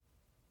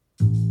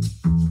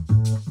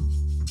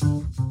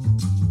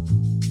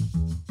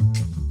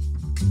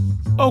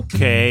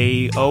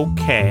Okay.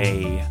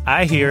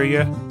 I hear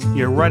you.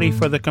 You're ready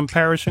for the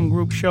Comparison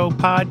Group Show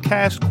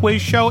podcast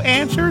quiz show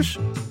answers?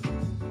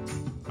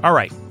 All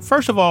right.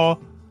 First of all,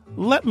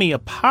 let me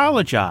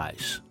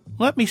apologize.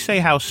 Let me say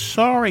how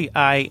sorry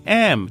I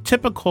am.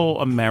 Typical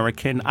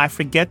American, I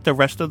forget the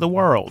rest of the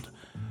world.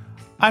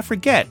 I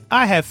forget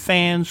I have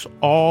fans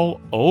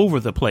all over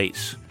the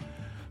place.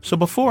 So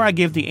before I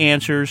give the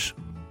answers,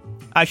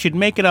 I should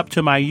make it up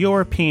to my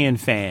European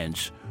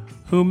fans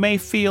who may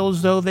feel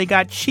as though they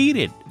got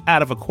cheated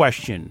out of a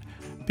question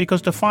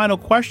because the final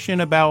question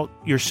about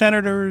your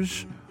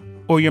senators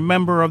or your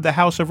member of the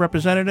House of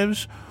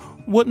Representatives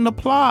wouldn't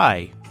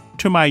apply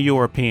to my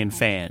European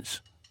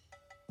fans.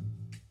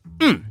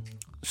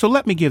 So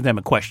let me give them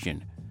a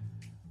question.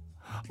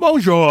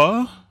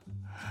 Bonjour,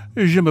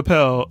 je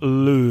m'appelle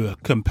le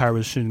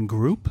Comparison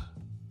Group.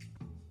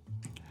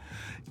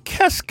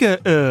 Qu'est-ce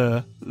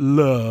que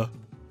le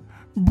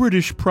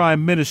British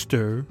Prime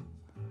Minister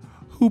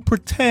who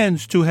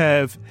pretends to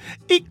have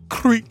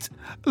écrit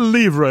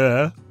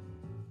livre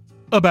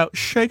about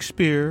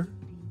Shakespeare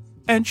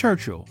and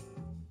Churchill?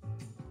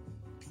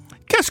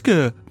 Qu'est-ce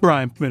que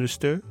Prime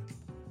Minister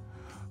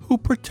who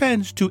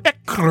pretends to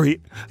écrit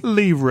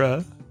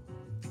livre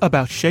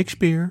about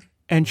Shakespeare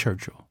and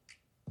Churchill?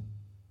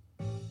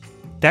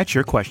 That's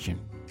your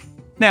question.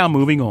 Now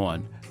moving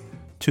on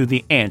to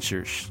the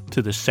answers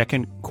to the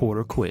second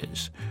quarter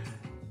quiz.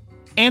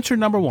 Answer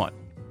number 1,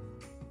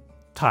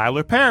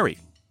 Tyler Perry.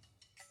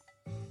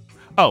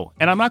 Oh,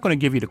 and I'm not going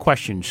to give you the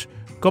questions.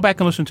 Go back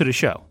and listen to the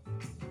show.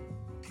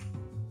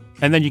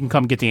 And then you can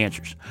come get the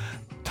answers.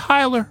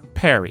 Tyler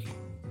Perry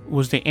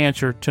was the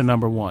answer to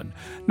number 1.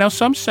 Now,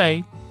 some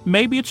say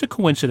maybe it's a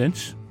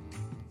coincidence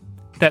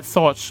that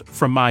thoughts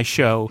from my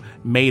show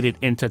made it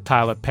into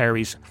Tyler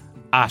Perry's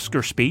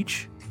Oscar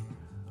speech.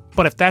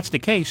 But if that's the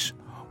case,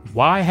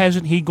 why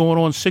hasn't he gone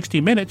on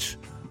 60 Minutes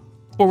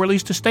or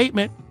released a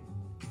statement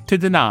to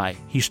deny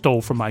he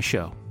stole from my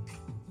show?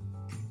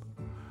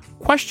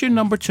 Question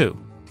number 2.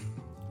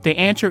 The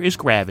answer is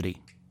gravity.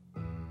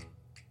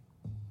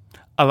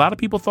 A lot of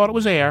people thought it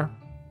was air,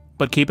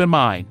 but keep in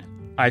mind,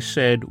 I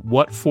said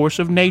what force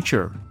of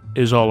nature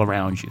is all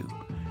around you.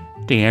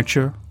 The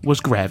answer was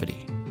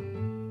gravity.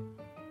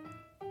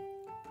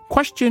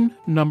 Question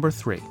number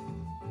 3.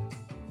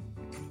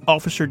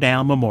 Officer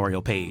Down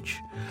Memorial Page.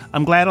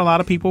 I'm glad a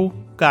lot of people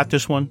got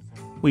this one.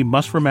 We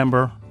must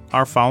remember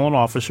our fallen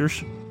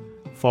officers,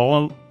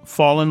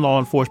 fallen law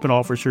enforcement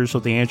officers, so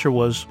the answer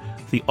was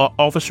the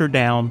Officer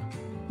Down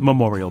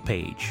Memorial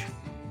Page.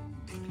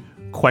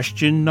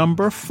 Question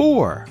number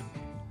 4.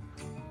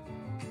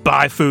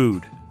 Buy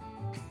food.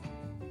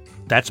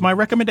 That's my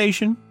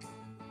recommendation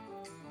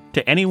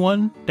to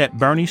anyone that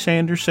Bernie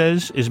Sanders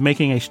says is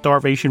making a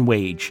starvation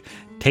wage.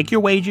 Take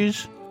your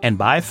wages and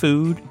buy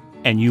food,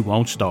 and you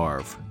won't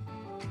starve.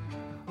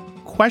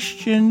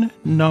 Question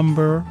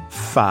number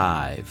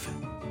 5.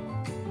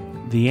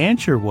 The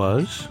answer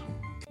was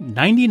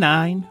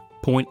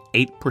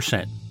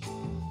 99.8%.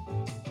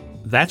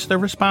 That's the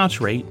response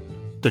rate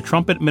the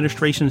Trump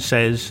administration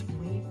says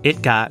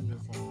it got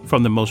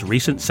from the most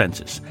recent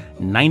census.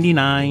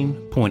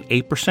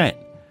 99.8%.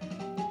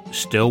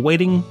 Still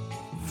waiting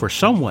for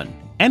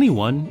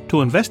anyone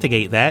to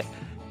investigate that,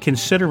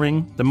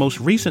 considering the most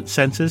recent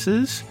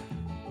censuses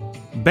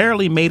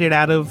barely made it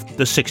out of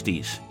the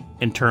 60s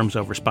in terms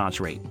of response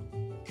rate.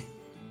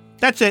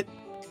 That's it.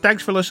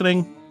 Thanks for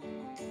listening.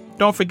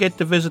 Don't forget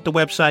to visit the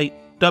website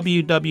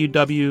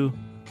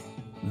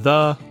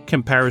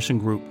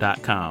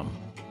www.thecomparisongroup.com.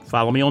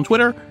 Follow me on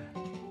Twitter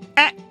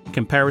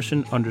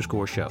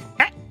 @comparison_show.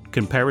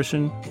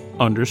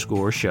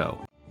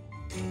 @comparison_show.